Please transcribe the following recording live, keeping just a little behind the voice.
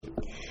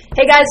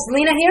Hey guys,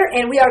 Lena here,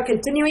 and we are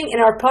continuing in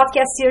our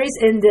podcast series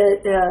in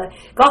the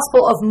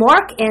Gospel of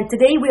Mark, and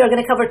today we are going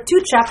to cover 2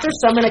 chapters,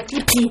 so I'm going to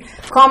keep the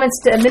comments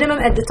to a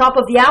minimum at the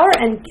top of the hour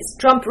and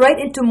jump right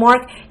into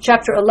Mark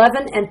chapter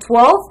 11 and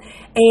 12,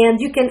 and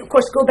you can, of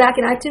course, go back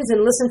in iTunes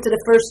and listen to the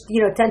first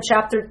 10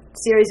 chapter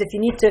series if you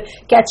need to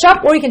catch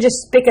up, or you can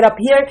just pick it up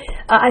here.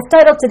 I've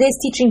titled today's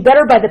teaching,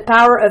 Better by the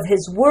Power of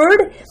His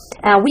Word.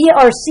 We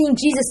are seeing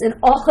Jesus in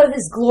all of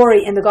His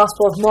glory in the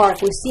Gospel of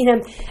Mark. We've seen Him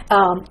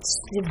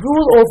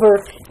rule over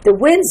the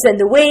winds and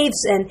the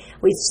waves, and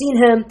we've seen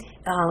Him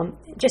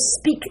just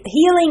speak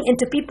healing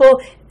into people,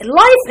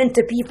 life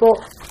into people,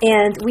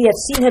 and we have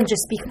seen Him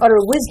just speak utter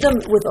wisdom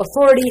with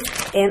authority,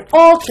 and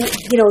all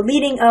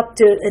leading up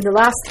to, in the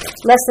last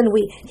lesson,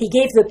 He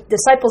gave the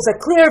disciples a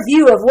clear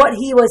view of what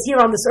He was here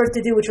on this earth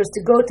to do, which was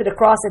to go to the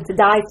cross and to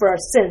die for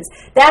our sins.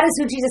 That is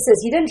who Jesus is.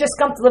 He didn't just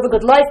come to live a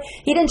good life.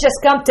 He didn't just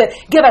come to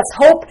give us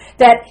hope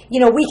that,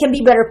 we can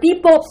be better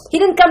people. He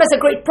didn't come as a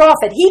great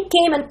prophet. He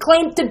came and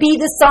claimed to be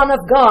the Son of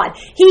God.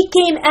 He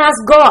came as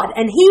God,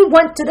 and He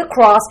went to the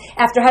cross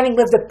after having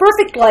lived a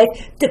perfect life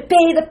to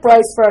pay the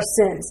price for our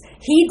sins.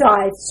 He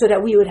died so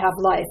that we would have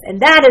life, and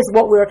that is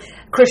what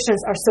Christians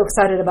are so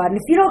excited about. And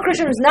if you know a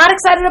Christian who's not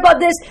excited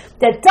about this,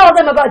 then tell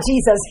them about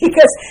Jesus,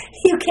 because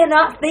you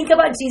cannot think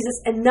about Jesus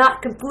and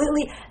not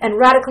completely and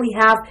radically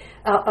have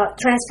a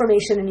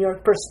transformation in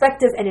your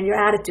perspective and in your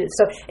attitude.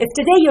 So if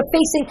today you're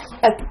facing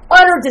an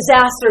utter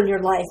disaster in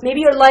your life,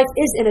 maybe your life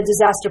is in a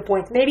disaster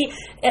point, maybe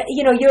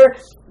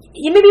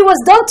maybe it was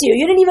done to you.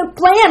 You didn't even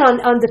plan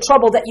on the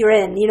trouble that you're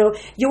in.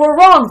 You were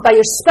wronged by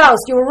your spouse.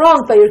 You were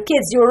wronged by your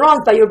kids. You were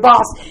wronged by your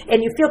boss.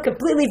 And you feel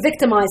completely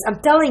victimized.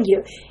 I'm telling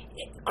you,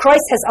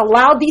 Christ has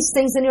allowed these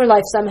things in your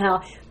life somehow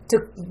to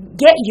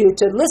get you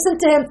to listen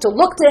to Him, to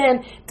look to Him,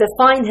 to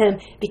find Him,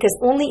 because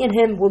only in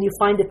Him will you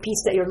find the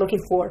peace that you're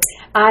looking for.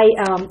 I'm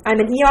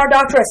an ER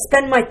doctor. I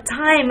spend my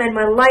time and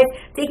my life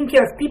taking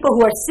care of people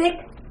who are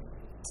sick.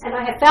 And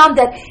I have found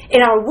that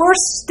in our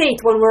worst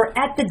state, when we're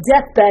at the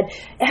deathbed,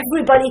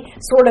 everybody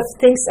sort of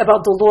thinks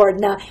about the Lord.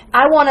 Now,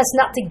 I want us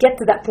not to get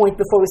to that point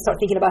before we start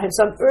thinking about Him.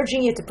 So I'm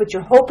urging you to put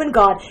your hope in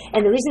God.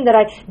 And the reason that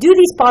I do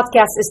these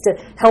podcasts is to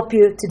help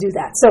you to do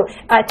that. So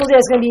I told you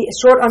I was going to be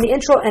short on the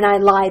intro, and I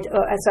lied.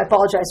 So I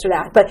apologize for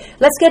that. But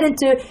let's get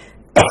into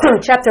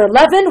chapter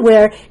 11,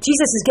 where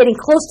Jesus is getting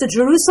close to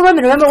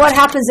Jerusalem. And remember, what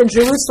happens in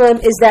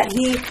Jerusalem is that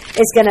He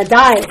is going to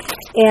die.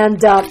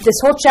 And this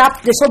whole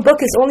book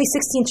is only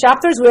 16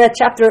 chapters.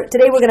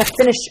 Today we're going to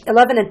finish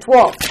 11 and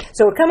 12.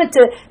 So we're coming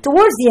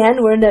towards the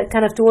end. We're in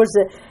towards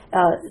the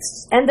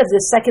end of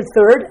the second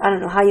third. I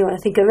don't know how you want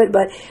to think of it,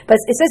 but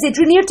it says they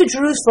drew near to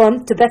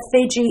Jerusalem, to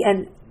Bethphage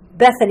and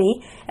Bethany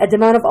at the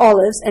Mount of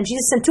Olives, and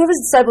Jesus sent 2 of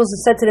His disciples and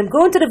said to them,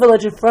 "Go into the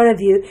village in front of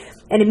you,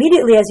 and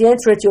immediately as you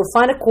enter it, you'll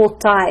find a colt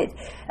tied."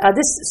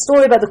 This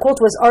story about the colt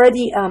was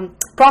already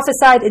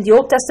prophesied in the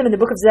Old Testament, in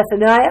the book of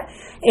Zephaniah,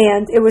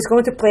 and it was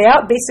going to play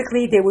out.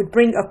 Basically, they would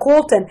bring a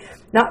colt, and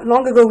not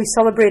long ago we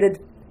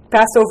celebrated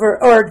Passover,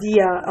 or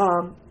the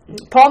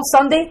Palm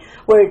Sunday,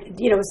 where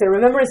it's the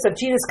remembrance of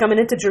Jesus coming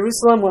into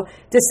Jerusalem. Well,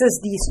 this is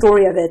the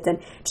story of it.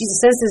 And Jesus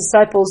sends His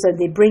disciples, and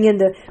they bring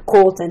in the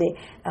colt, and they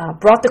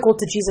brought the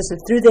colt to Jesus and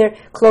threw their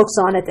cloaks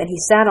on it, and He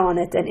sat on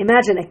it. And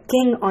imagine a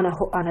king on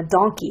a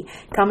donkey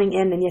coming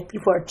in, and yet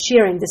people are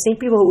cheering. The same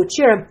people who would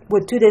cheer Him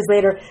would 2 days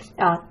later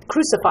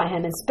crucify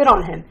Him and spit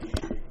on Him.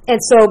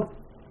 And so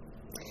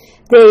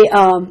they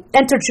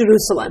enter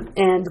Jerusalem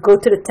and go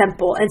to the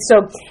temple. And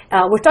so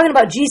we're talking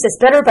about Jesus,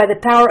 better by the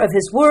power of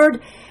His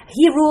Word.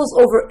 He rules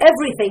over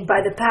everything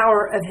by the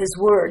power of His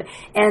Word.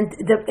 And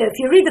if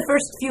you read the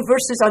first few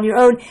verses on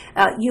your own,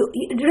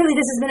 really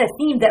this has been a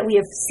theme that we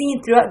have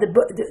seen throughout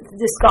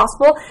this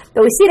gospel.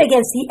 But we see it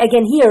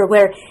again here,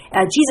 where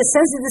Jesus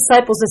sends His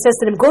disciples and says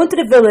to them, "Go into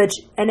the village,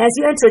 and as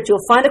you enter it,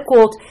 you'll find a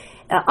colt.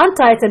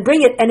 Untie it and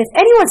bring it. And if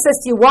anyone says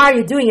to you, 'Why are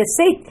you doing it?'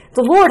 say,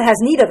 'The Lord has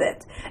need of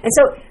it.'" And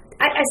so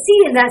I see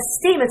in that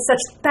statement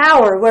such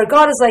power, where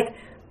God is like,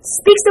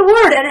 speaks the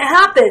word and it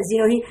happens.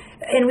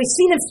 And we've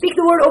seen Him speak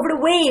the word over the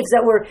waves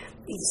that were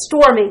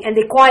storming, and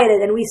they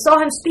quieted. And we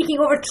saw Him speaking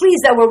over trees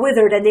that were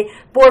withered and they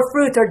bore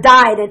fruit or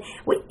died. And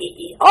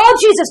all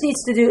Jesus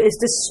needs to do is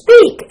to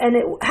speak, and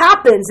it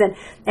happens.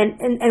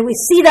 And we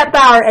see that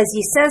power as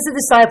He sends the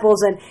disciples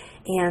and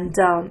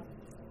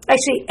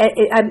actually,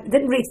 I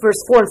didn't read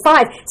verse 4 and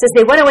 5. It says,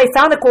 they went away,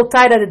 found the colt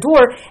tied at the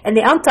door, and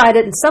they untied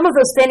it. And some of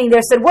those standing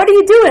there said, "What are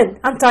you doing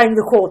untying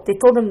the colt?" They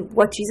told them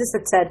what Jesus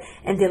had said,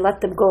 and they let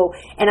them go.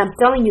 And I'm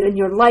telling you, in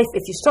your life,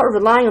 if you start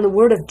relying on the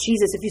word of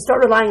Jesus, if you start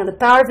relying on the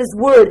power of His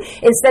word,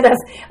 instead of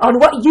on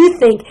what you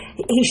think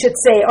He should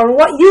say, or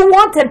what you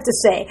want Him to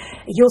say,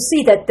 you'll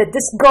see that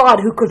this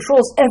God who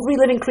controls every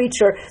living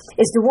creature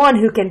is the one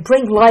who can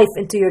bring life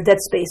into your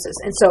dead spaces.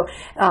 And so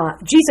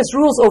Jesus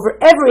rules over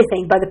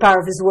everything by the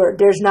power of His word.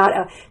 There's not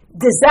a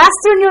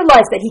disaster in your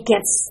life that He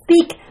can't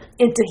speak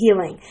into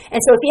healing. And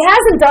so if he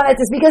hasn't done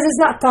it, it's because it's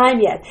not time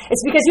yet.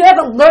 It's because you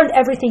haven't learned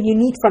everything you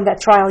need from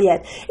that trial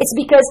yet. It's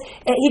because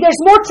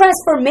there's more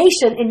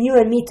transformation in you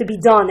and me to be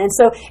done. And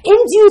so in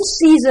due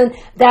season,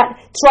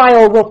 that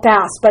trial will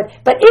pass. But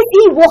if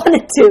he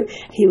wanted to,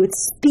 he would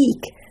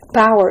speak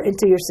power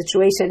into your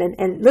situation.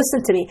 And listen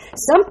to me,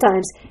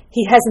 sometimes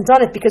he hasn't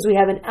done it because we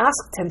haven't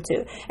asked him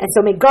to. And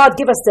so may God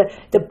give us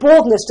the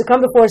boldness to come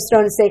before his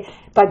throne and say,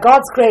 by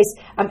God's grace,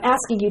 I'm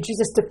asking you,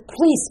 Jesus, to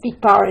please speak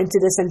power into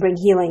this and bring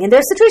healing. And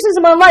there are situations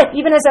in my life,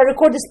 even as I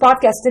record this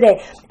podcast today,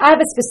 I have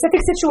a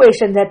specific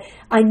situation that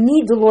I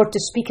need the Lord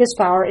to speak his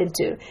power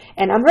into.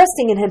 And I'm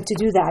resting in him to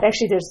do that.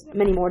 Actually, there's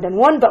many more than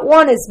one, but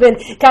one has been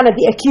kind of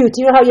the acute.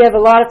 You know how you have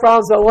a lot of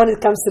problems, but one that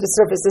comes to the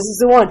surface. This is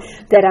the one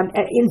that I'm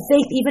in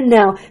faith even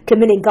now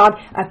committing. God,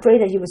 I pray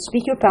that you would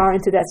speak your power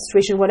into that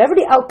situation. Whatever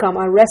the outcome,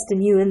 I rest in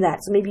you in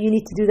that. So maybe you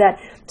need to do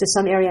that to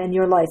some area in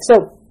your life.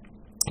 So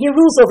he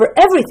rules over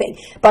everything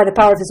by the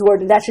power of his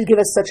word, and that should give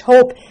us such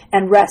hope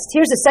and rest.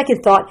 Here's the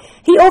second thought.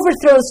 He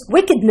overthrows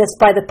wickedness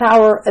by the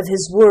power of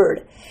his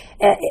word.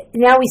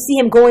 Now we see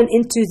him going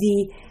into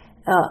the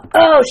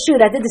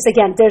I did this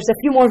again. There's a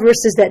few more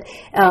verses that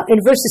in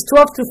verses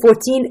 12 through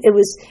 14,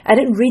 I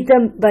didn't read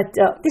them, but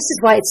this is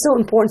why it's so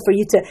important for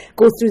you to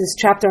go through this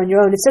chapter on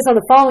your own. It says, on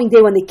the following day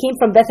when they came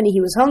from Bethany,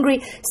 he was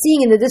hungry.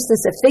 Seeing in the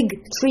distance a fig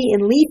tree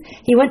in leaf,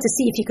 he went to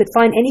see if he could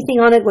find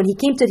anything on it. When he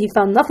came to it, he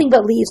found nothing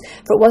but leaves,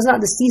 for it was not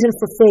the season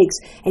for figs.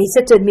 And he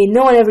said to it, may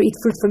no one ever eat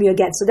fruit from you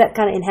again. So that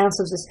kind of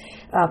enhances this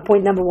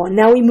point number one.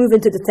 Now we move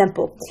into the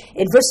temple.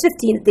 In verse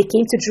 15, they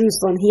came to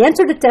Jerusalem. He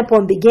entered the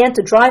temple and began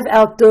to drive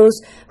out those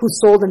who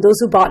sold and those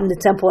who bought in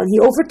the temple. And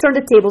he overturned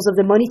the tables of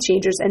the money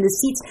changers and the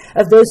seats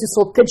of those who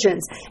sold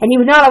pigeons. And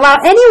he would not allow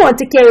anyone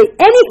to carry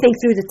anything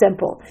through the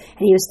temple.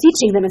 And he was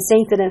teaching them and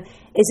saying to them,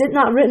 is it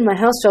not written, my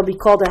house shall be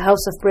called a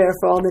house of prayer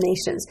for all the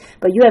nations,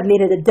 but you have made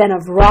it a den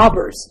of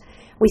robbers?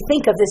 We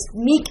think of this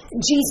meek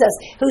Jesus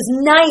who's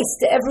nice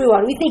to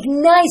everyone. We think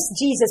nice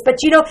Jesus. But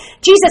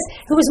Jesus,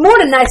 who was more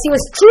than nice, he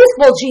was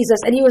truthful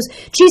Jesus. And he was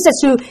Jesus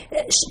who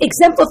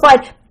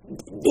exemplified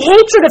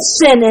hatred of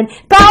sin and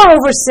power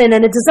over sin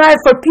and a desire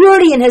for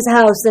purity in his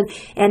house.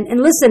 And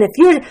listen, if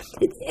you're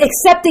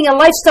accepting a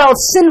lifestyle of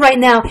sin right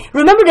now,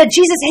 remember that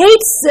Jesus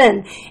hates sin.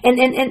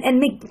 And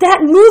make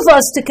that move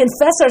us to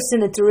confess our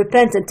sin and to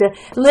repent and to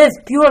live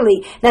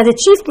purely. Now the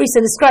chief priests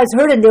and the scribes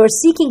heard him. They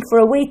were seeking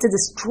for a way to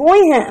destroy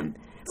him,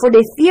 for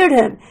they feared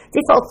him.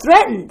 They felt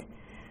threatened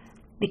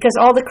because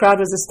all the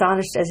crowd was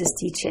astonished at his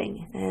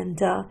teaching. And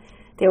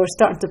they were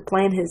starting to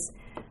plan his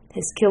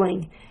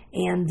killing.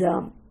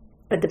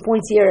 But the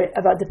point here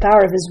about the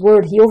power of his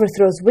word, he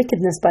overthrows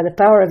wickedness by the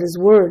power of his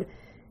word.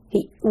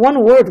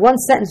 One word, one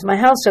sentence, my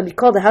house shall be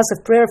called a house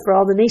of prayer for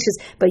all the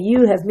nations, but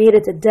you have made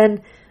it a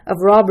den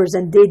of robbers.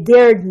 And they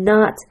dared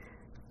not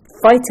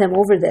fight him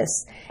over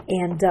this.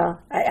 And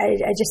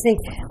I just think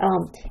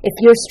if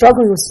you're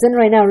struggling with sin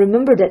right now,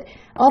 remember that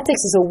all it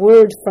takes is a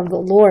word from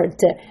the Lord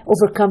to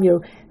overcome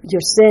your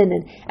sin.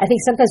 And I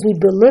think sometimes we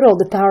belittle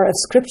the power of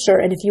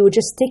Scripture. And if you would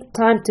just take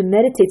time to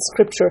meditate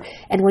Scripture,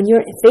 and when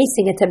you're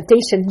facing a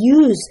temptation,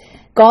 use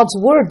God's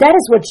word. That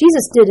is what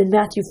Jesus did in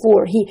Matthew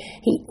 4. He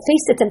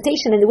faced the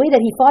temptation, and the way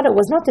that he fought it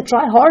was not to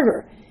try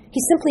harder.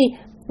 He simply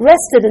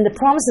rested in the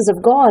promises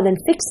of God and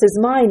fixed his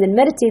mind and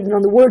meditated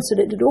on the word so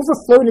that it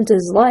overflowed into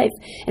his life.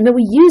 And then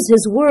we use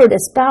his word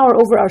as power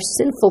over our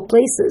sinful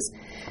places.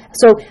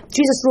 So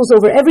Jesus rules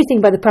over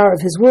everything by the power of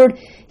his word.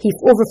 He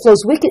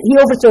overthrows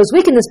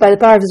wickedness by the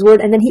power of his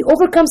word, and then he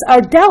overcomes our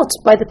doubt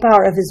by the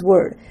power of his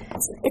word.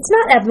 It's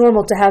not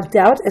abnormal to have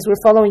doubt as we're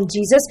following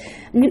Jesus.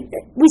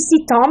 We see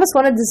Thomas,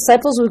 one of the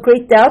disciples, with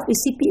great doubt. We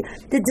see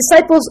the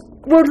disciples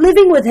were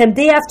living with him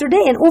day after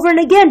day, and over and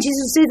again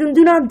Jesus says to them,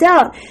 do not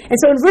doubt. And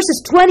so in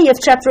verses 20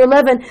 of chapter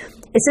 11,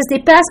 it says,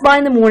 they passed by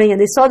in the morning,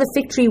 and they saw the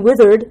fig tree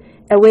withered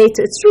away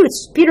to its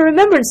roots. Peter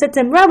remembered and said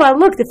to him, Rabbi,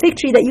 look, the fig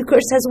tree that you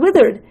cursed has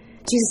withered.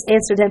 Jesus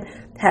answered him,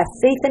 have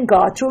faith in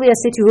God. Truly I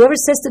say to you, whoever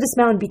says to this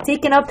mountain, be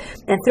taken up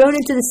and thrown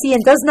into the sea,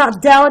 and does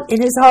not doubt in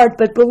his heart,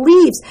 but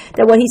believes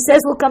that what he says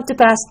will come to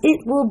pass,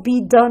 it will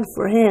be done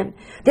for him.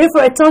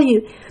 Therefore I tell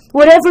you,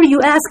 whatever you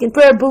ask in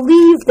prayer,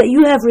 believe that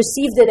you have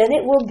received it, and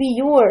it will be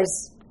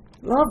yours.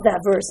 Love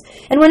that verse.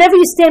 And whenever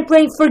you stand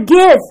praying,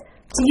 forgive.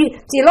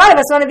 See, a lot of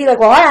us want to be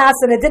like, well, I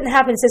asked and it didn't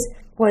happen. It says,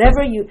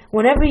 whenever you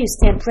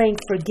stand praying,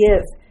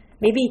 forgive.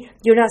 Maybe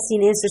you're not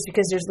seeing answers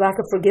because there's lack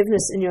of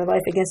forgiveness in your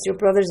life against your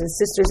brothers and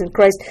sisters in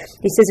Christ.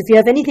 He says, if you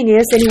have anything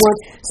against anyone,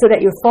 so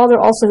that your Father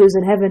also who is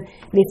in heaven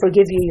may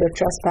forgive you your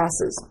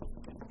trespasses.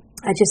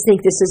 I just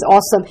think this is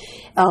awesome.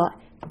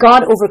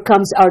 God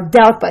overcomes our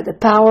doubt by the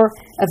power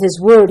of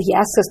his word. He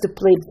asks us to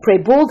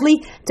pray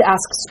boldly, to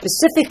ask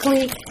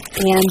specifically,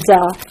 and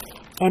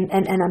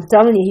I'm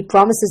telling you, he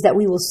promises that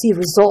we will see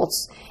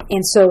results. And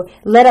so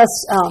let us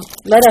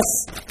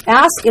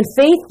ask in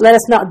faith. Let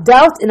us not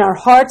doubt in our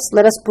hearts.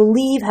 Let us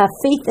believe, have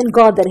faith in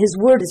God that his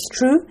word is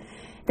true.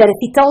 That if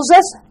he tells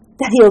us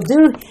that he'll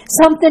do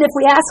something if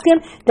we ask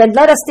him, then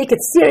let us take it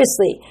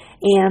seriously.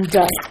 And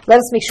let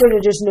us make sure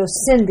that there's no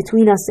sin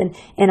between us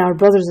and our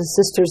brothers and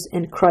sisters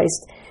in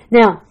Christ.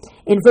 Now,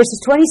 In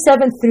verses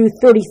 27 through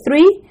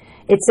 33,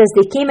 it says,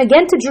 they came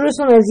again to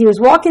Jerusalem. As he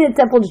was walking in the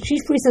temple, the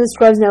chief priests and the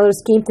scribes and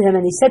elders came to him,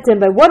 and they said to him,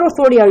 by what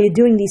authority are you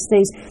doing these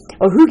things?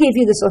 Or who gave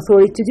you this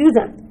authority to do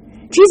them?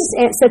 Jesus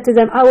said to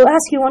them, I will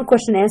ask you one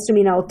question, answer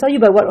me, and I will tell you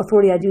by what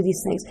authority I do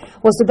these things.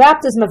 Was the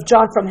baptism of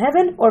John from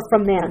heaven or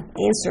from man?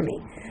 Answer me.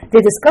 They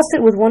discussed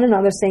it with one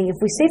another, saying, if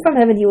we say from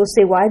heaven, he will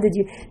say, why did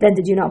you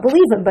not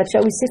believe him? But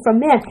shall we say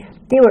from man?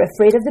 They were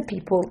afraid of the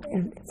people,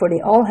 for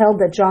they all held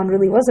that John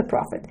really was a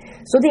prophet.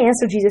 So they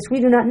answered Jesus,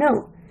 we do not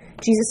know.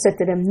 Jesus said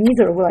to them,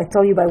 neither will I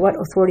tell you by what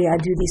authority I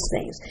do these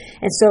things.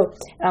 And so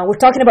we're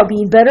talking about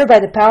being better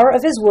by the power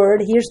of his word.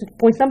 Here's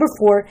point number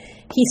 4.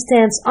 He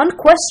stands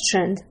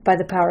unquestioned by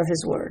the power of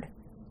his word.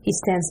 He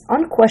stands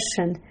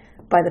unquestioned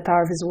by the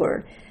power of his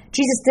word.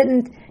 Jesus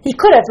he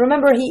could have.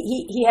 Remember,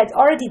 he had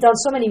already done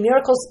so many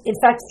miracles. In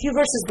fact, a few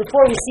verses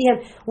before, we see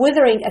him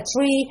withering a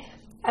tree.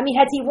 I mean,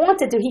 had he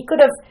wanted to, he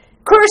could have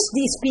cursed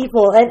these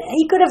people, and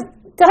he could have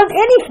done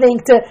anything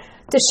to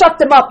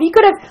shut them up. He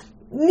could have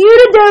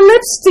muted their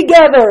lips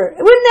together.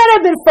 Wouldn't that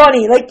have been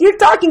funny? Like,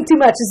 you're talking too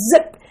much.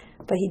 Zip.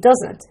 But he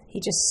doesn't. He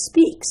just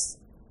speaks.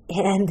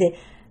 And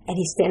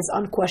he stands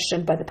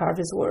unquestioned by the power of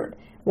his word.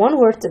 One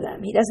word to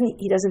them. He doesn't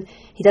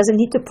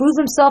need to prove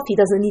himself. He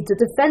doesn't need to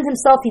defend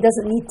himself. He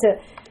doesn't need to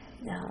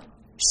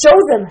show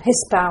them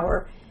his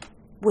power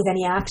with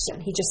any action.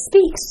 He just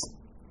speaks.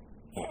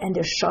 And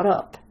they're shut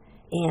up.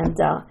 And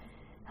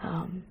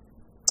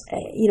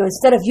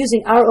instead of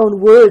using our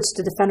own words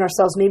to defend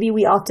ourselves, maybe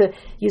we ought to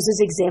use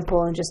his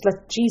example and just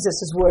let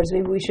Jesus' words.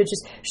 Maybe we should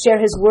just share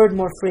his word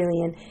more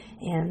freely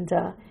and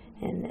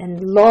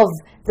love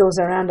those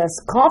around us,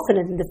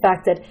 confident in the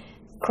fact that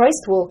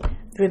Christ will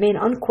remain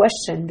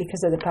unquestioned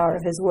because of the power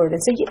of his word.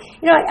 And so,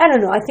 I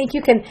don't know. I think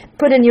you can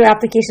put in your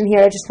application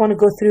here. I just want to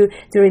go through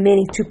the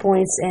remaining 2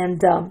 points and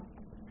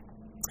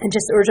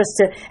just urge us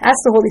to ask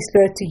the Holy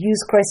Spirit to use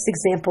Christ's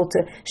example to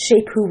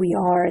shape who we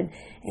are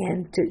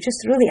and to just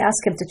really ask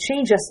him to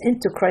change us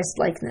into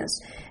Christ-likeness.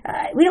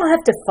 We don't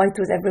have to fight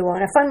with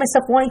everyone. I find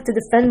myself wanting to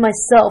defend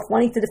myself,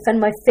 wanting to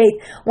defend my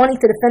faith, wanting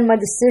to defend my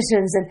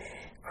decisions, and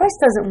Christ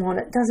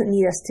doesn't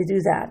need us to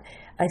do that.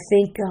 I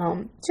think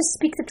just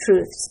speak the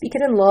truth, speak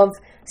it in love,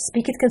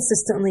 speak it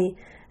consistently,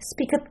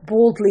 speak it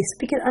boldly,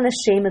 speak it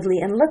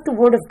unashamedly, and let the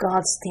word of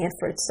God stand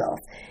for itself.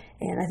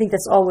 And I think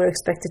that's all we're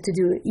expected to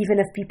do, even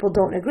if people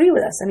don't agree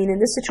with us. I mean, in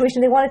this situation,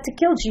 they wanted to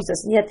kill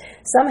Jesus, and yet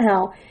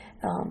somehow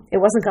it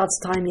wasn't God's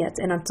time yet.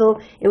 And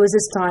until it was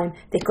his time,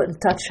 they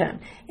couldn't touch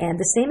him. And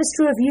the same is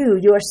true of you.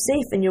 You are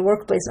safe in your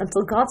workplace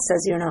until God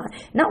says you're not.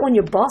 Not when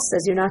your boss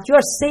says you're not. You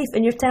are safe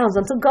in your towns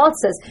until God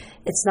says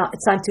it's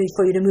time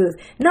for you to move.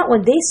 Not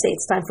when they say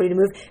it's time for you to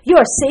move. You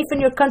are safe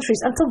in your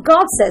countries until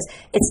God says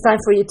it's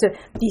time for you to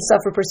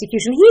suffer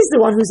persecution. He's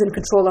the one who's in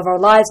control of our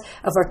lives,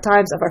 of our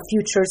times, of our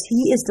futures.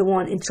 He is the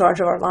one in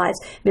charge of our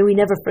lives. May we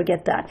never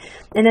forget that.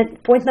 And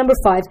then point number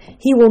 5,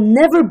 he will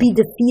never be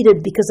defeated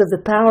because of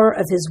the power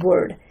of his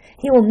word.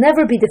 He will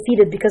never be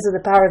defeated because of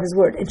the power of his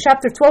word. In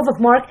chapter 12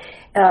 of Mark,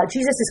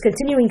 Jesus is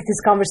continuing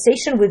his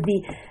conversation with the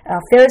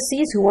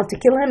Pharisees who want to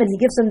kill him, and he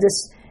gives them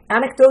this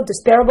anecdote, this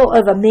parable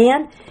of a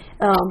man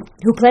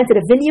who planted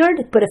a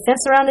vineyard, put a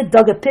fence around it,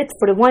 dug a pit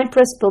for the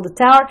winepress, built a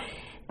tower.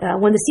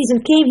 When the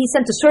season came, he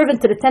sent a servant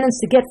to the tenants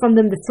to get from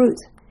them the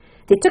fruit.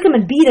 They took him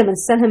and beat him and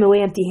sent him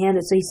away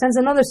empty-handed. So he sends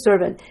another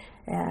servant.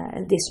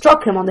 They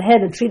struck him on the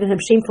head and treated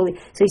him shamefully.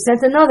 So he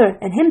sent another,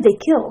 and him they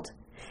killed.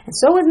 And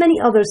so with many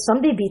others,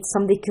 some they beat,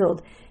 some they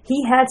killed.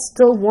 He had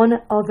still one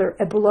other,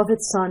 a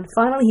beloved son.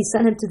 Finally, he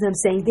sent him to them,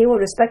 saying, they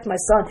will respect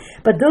my son.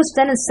 But those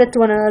tenants said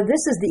to one another,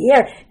 this is the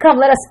heir. Come,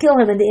 let us kill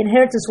him, and the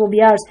inheritance will be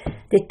ours.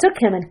 They took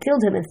him and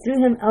killed him and threw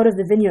him out of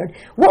the vineyard.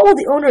 What will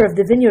the owner of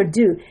the vineyard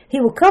do?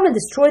 He will come and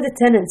destroy the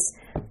tenants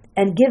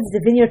and give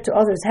the vineyard to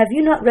others. Have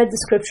you not read the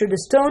scripture? The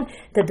stone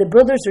that the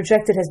builders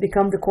rejected has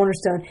become the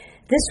cornerstone.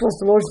 This was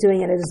the Lord's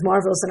doing, and it is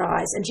marvelous in our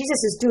eyes. And Jesus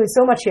is doing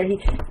so much here. He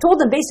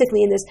told them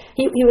basically in this,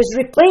 he was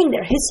replaying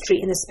their history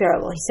in this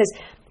parable. He says,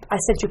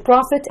 I sent you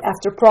prophet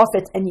after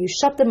prophet, and you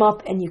shut them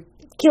up, and you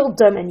killed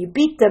them, and you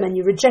beat them, and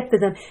you rejected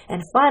them.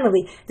 And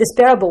finally, this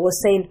parable was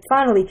saying,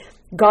 finally,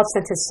 God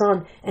sent his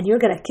son, and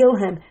you're going to kill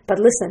him. But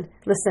listen,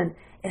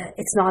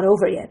 it's not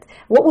over yet.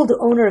 What will the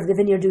owner of the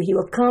vineyard do? He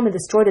will come and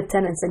destroy the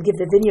tenants and give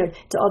the vineyard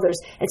to others.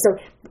 And so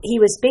he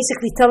was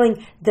basically telling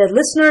the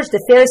listeners,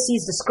 the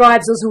Pharisees, the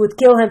scribes, those who would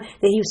kill him,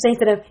 that he was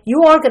saying to them,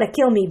 you are going to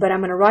kill me, but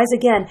I'm going to rise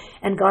again,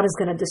 and God is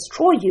going to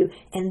destroy you.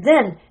 And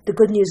then the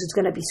good news is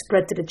going to be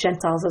spread to the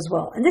Gentiles as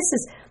well. And this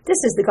is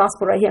the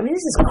gospel right here. I mean,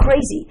 this is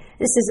crazy.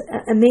 This is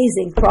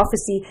amazing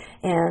prophecy,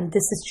 and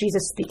this is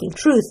Jesus speaking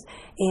truth,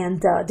 and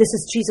this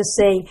is Jesus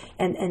saying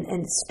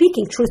and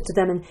speaking truth to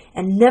them,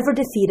 and never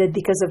defeated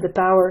because of the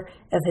power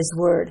of his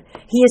word.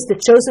 He is the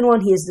chosen one.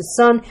 He is the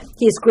Son.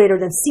 He is greater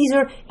than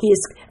Caesar. He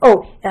is.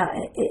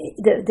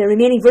 The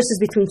remaining verses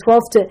between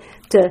 12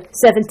 to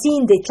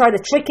 17, they try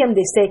to trick him.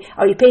 They say,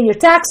 "Are you paying your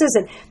taxes?"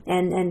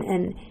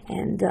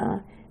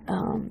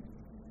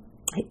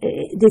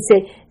 they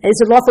say, is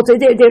it lawful to,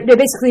 they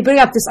basically bring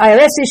up this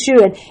IRS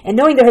issue, and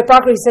knowing their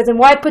hypocrisy, says, then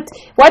why put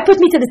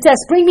me to the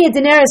test? Bring me a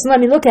denarius and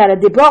let me look at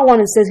it. They brought one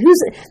and says, whose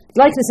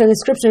likeness and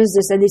inscription is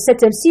this? And they said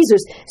to him,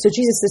 Caesar's. So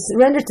Jesus says,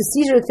 render to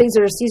Caesar the things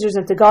that are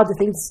Caesar's, and to God the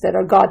things that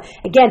are God.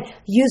 Again,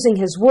 using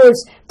his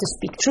words to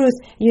speak truth,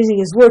 using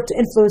his word to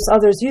influence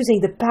others,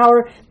 using the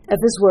power of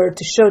his word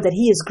to show that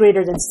he is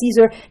greater than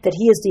Caesar, that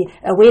he is the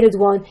awaited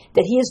one,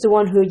 that he is the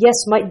one who, yes,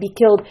 might be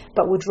killed,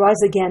 but would rise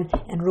again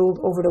and rule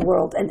over the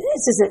world. And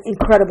this is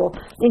incredible.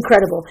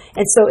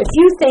 And so if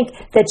you think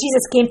that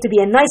Jesus came to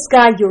be a nice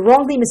guy, you're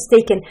wrongly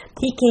mistaken.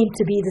 He came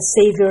to be the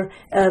Savior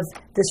of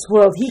this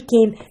world. He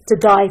came to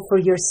die for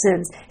your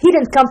sins. He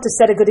didn't come to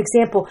set a good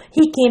example.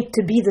 He came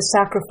to be the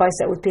sacrifice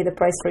that would pay the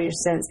price for your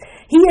sins.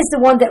 He is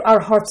the one that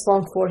our hearts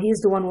long for. He is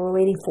the one we're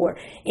waiting for.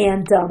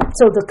 And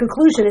so the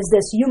conclusion is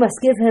this: you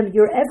must give him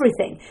your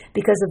everything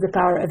because of the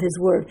power of his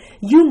word.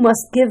 You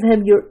must give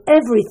him your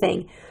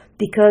everything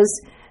because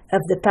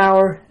of the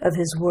power of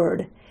his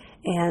word.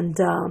 And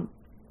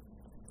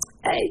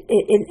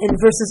in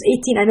verses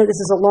 18, I know this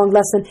is a long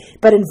lesson,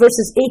 but in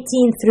verses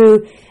 18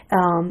 through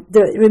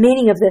the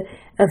remaining of the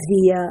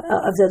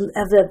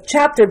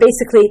chapter,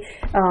 basically,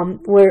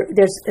 where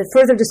there's a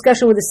further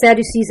discussion with the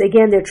Sadducees.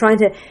 Again, they're trying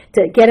to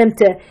get him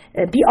to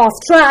be off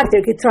track.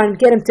 They're trying to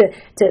get him to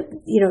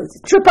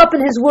trip up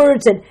in his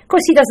words. And of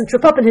course, he doesn't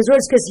trip up in his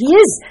words because he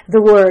is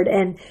the Word,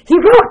 and he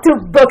wrote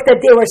the book that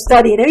they were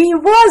studying. I mean,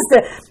 he was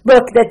the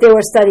book that they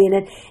were studying.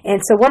 And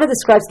so one of the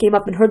scribes came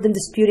up and heard them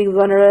disputing with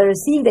one another.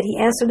 Seeing that he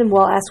answered them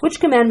well, asked, which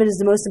commandment is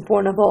the most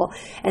important of all?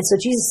 And so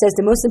Jesus says,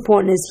 the most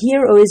important is,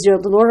 hear, O Israel,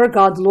 the Lord our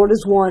God, the Lord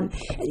is one.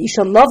 And you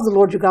shall love the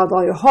Lord your God with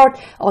all your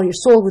heart, all your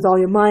soul, with all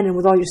your mind, and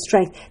with all your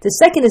strength. The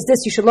second is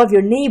this: you shall love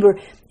your neighbor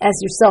as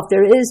yourself.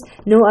 There is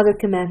no other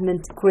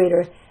commandment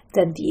greater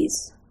than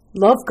these.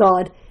 Love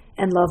God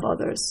and love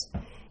others.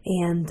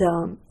 And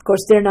of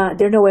course, they're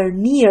nowhere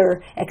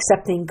near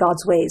accepting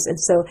God's ways, and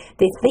so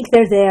they think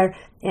they're there.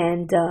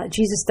 And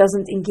Jesus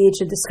doesn't engage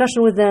in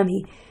discussion with them.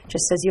 He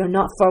just says, "You're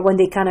not far." When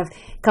they kind of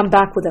come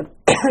back with a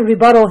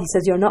rebuttal, he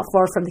says, "You're not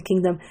far from the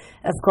kingdom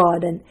of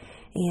God."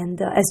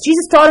 And as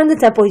Jesus taught in the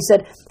temple, he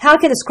said, how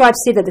can a scribe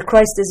say that the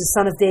Christ is the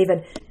son of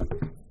David?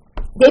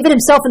 David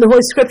himself in the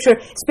Holy Scripture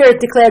Spirit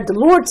declared, the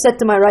Lord said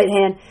to my right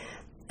hand,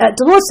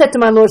 the Lord said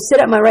to my Lord,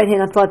 sit at my right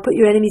hand until I put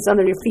your enemies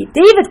under your feet.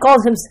 David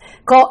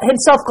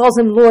himself calls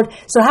him Lord.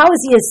 So how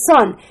is he his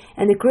son?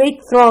 And the great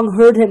throng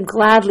heard him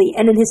gladly.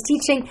 And in his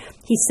teaching,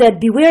 he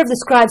said, beware of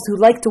the scribes who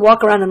like to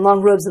walk around in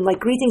long robes and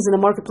like greetings in the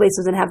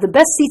marketplaces and have the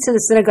best seats in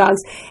the synagogues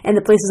and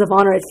the places of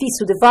honor at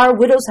feasts, who devour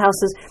widows'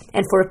 houses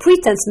and for a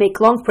pretense make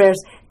long prayers.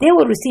 They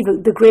will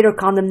receive the greater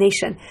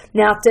condemnation.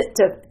 Now,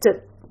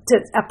 to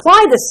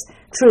apply this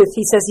truth,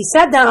 he says, he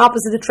sat down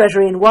opposite the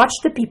treasury and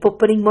watched the people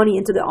putting money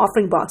into the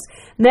offering box.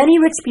 Many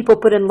rich people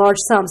put in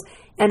large sums,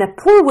 and a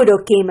poor widow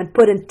came and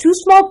put in 2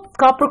 small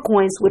copper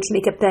coins, which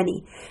make a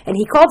penny. And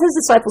he called his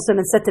disciples to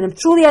him and said to them,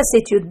 truly I say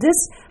to you, this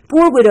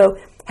poor widow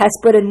has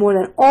put in more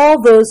than all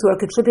those who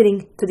are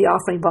contributing to the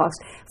offering box,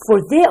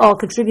 for they all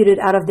contributed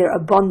out of their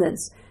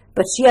abundance.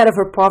 But she out of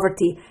her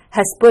poverty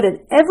has put in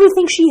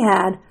everything she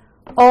had,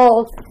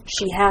 all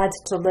she had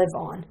to live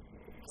on.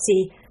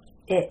 See,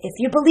 if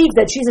you believe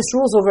that Jesus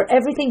rules over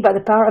everything by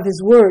the power of his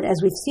word, as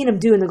we've seen him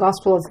do in the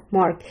Gospel of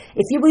Mark,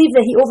 if you believe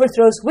that he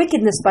overthrows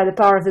wickedness by the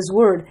power of his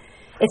word,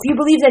 if you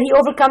believe that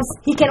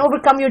he can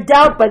overcome your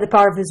doubt by the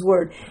power of his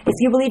word, if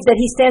you believe that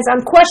he stands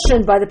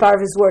unquestioned by the power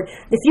of his word,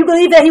 if you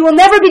believe that he will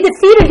never be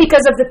defeated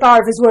because of the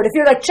power of his word, if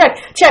you're like, check,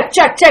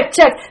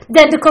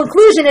 then the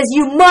conclusion is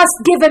you must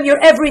give him your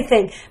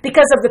everything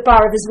because of the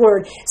power of his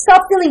word.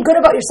 Stop feeling good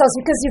about yourselves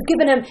because you've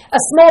given him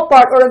a small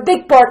part or a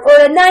big part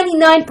or a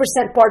 99%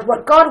 part.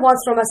 What God wants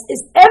from us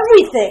is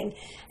everything.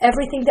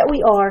 Everything that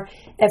we are,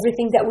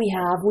 everything that we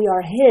have, we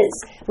are his.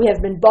 We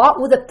have been bought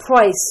with a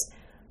price.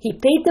 He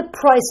paid the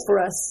price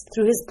for us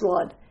through his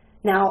blood.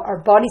 Now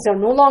our bodies are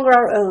no longer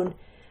our own.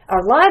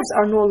 Our lives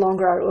are no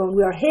longer our own.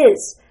 We are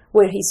his.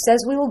 Where he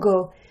says we will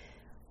go,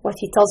 what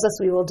he tells us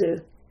we will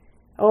do.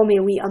 Oh, may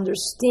we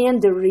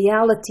understand the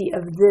reality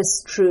of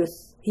this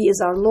truth. He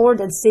is our Lord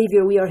and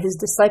Savior. We are his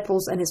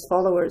disciples and his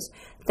followers.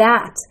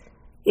 That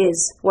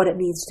is what it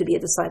means to be a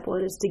disciple.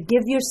 It is to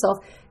give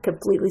yourself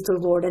completely to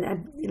the Lord. And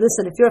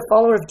listen, if you're a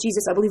follower of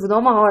Jesus, I believe with all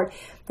my heart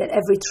that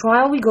every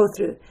trial we go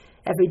through,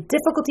 every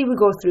difficulty we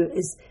go through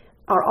is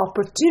our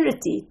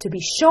opportunity to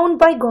be shown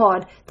by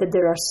God that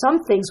there are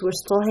some things we're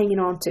still hanging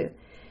on to.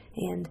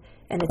 And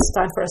it's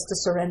time for us to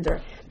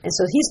surrender. And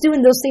so he's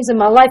doing those things in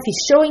my life.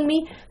 He's showing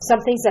me some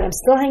things that I'm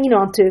still hanging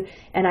on to.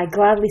 And I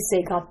gladly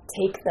say, God,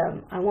 take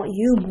them. I want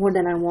you more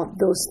than I want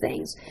those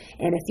things.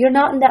 And if you're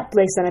not in that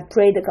place, then I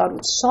pray that God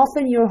would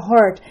soften your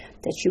heart,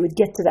 that you would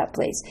get to that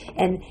place.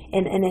 And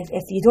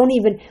if you don't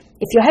even,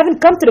 if you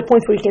haven't come to the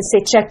point where you can say,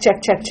 check,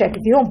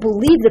 if you don't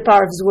believe the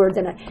power of his word,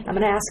 then I'm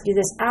going to ask you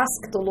this.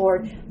 Ask the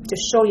Lord to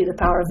show you the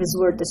power of his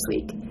word this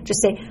week.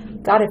 Just say,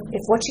 God,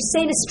 if what you're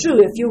saying is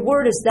true, if your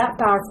word is that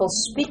powerful,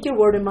 speak your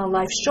word in my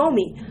life. Show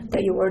me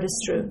that your word is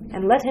true.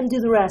 And let him do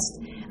the rest.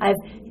 I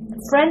have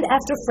friend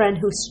after friend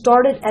who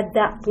started at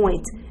that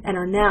point and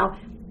are now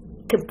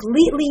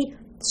completely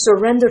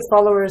surrendered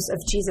followers of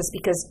Jesus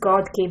because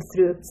God came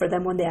through for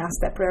them when they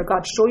asked that prayer.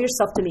 God, show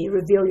yourself to me,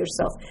 reveal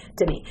yourself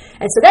to me.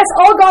 And so that's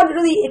all God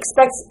really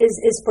expects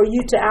is for you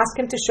to ask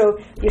Him to show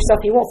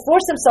yourself. He won't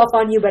force Himself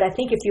on you, but I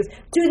think if you've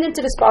tuned into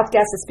this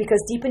podcast, it's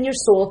because deep in your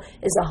soul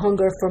is a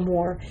hunger for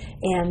more.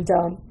 And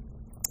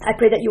I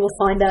pray that you will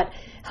find that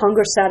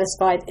hunger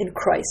satisfied in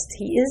Christ.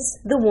 He is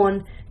the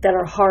one that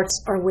our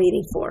hearts are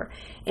waiting for.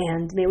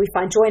 And may we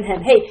find joy in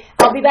Him. Hey,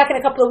 I'll be back in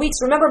a couple of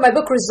weeks. Remember, my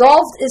book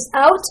Resolved is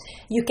out.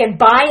 You can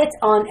buy it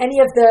on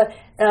any of the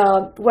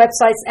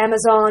websites,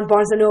 Amazon,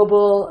 Barnes &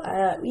 Noble,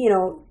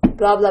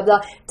 blah, blah, blah.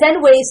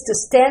 10 ways to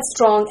stand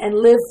strong and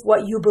live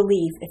what you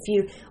believe. If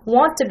you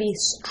want to be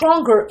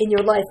stronger in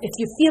your life, if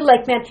you feel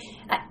like, man,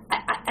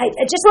 I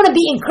just want to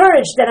be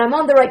encouraged that I'm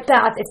on the right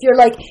path. If you're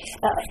like,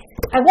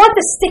 I want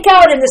to stick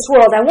out in this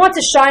world. I want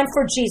to shine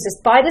for Jesus.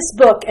 Buy this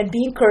book and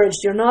be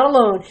encouraged. You're not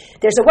alone.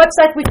 There's a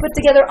website we put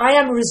together,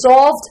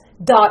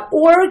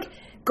 iamresolved.org.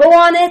 Go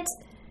on it.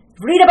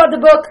 Read about the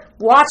book.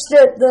 Watch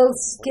the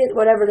skit,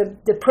 whatever,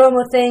 the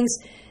promo things.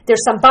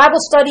 There's some Bible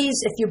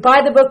studies. If you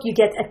buy the book, you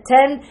get a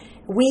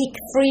 10-week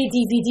free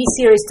DVD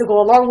series to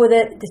go along with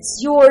it. It's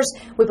yours.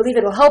 We believe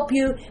it'll help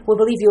you. We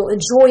believe you'll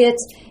enjoy it.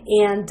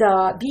 And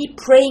be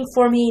praying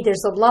for me.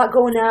 There's a lot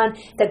going on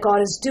that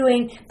God is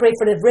doing. Pray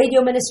for the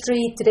radio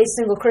ministry, Today's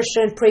Single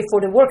Christian. Pray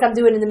for the work I'm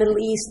doing in the Middle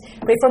East.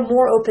 Pray for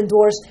more open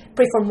doors.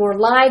 Pray for more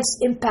lives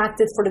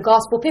impacted for the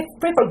gospel.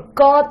 Pray for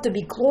God to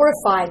be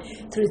glorified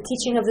through the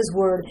teaching of His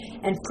word.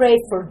 And pray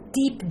for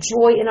deep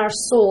joy in our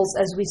souls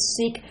as we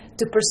seek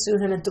to pursue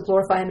Him and to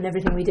glorify Him in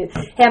everything we do.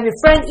 Hey, I'm your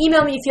friend.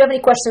 Email me if you have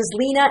any questions.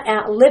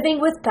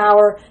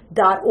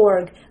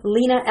 Lina@livingwithpower.org.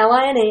 Lina,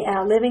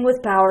 Lina,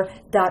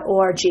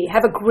 @livingwithpower.org.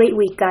 Have a great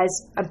week, guys.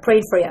 I'm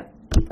praying for you.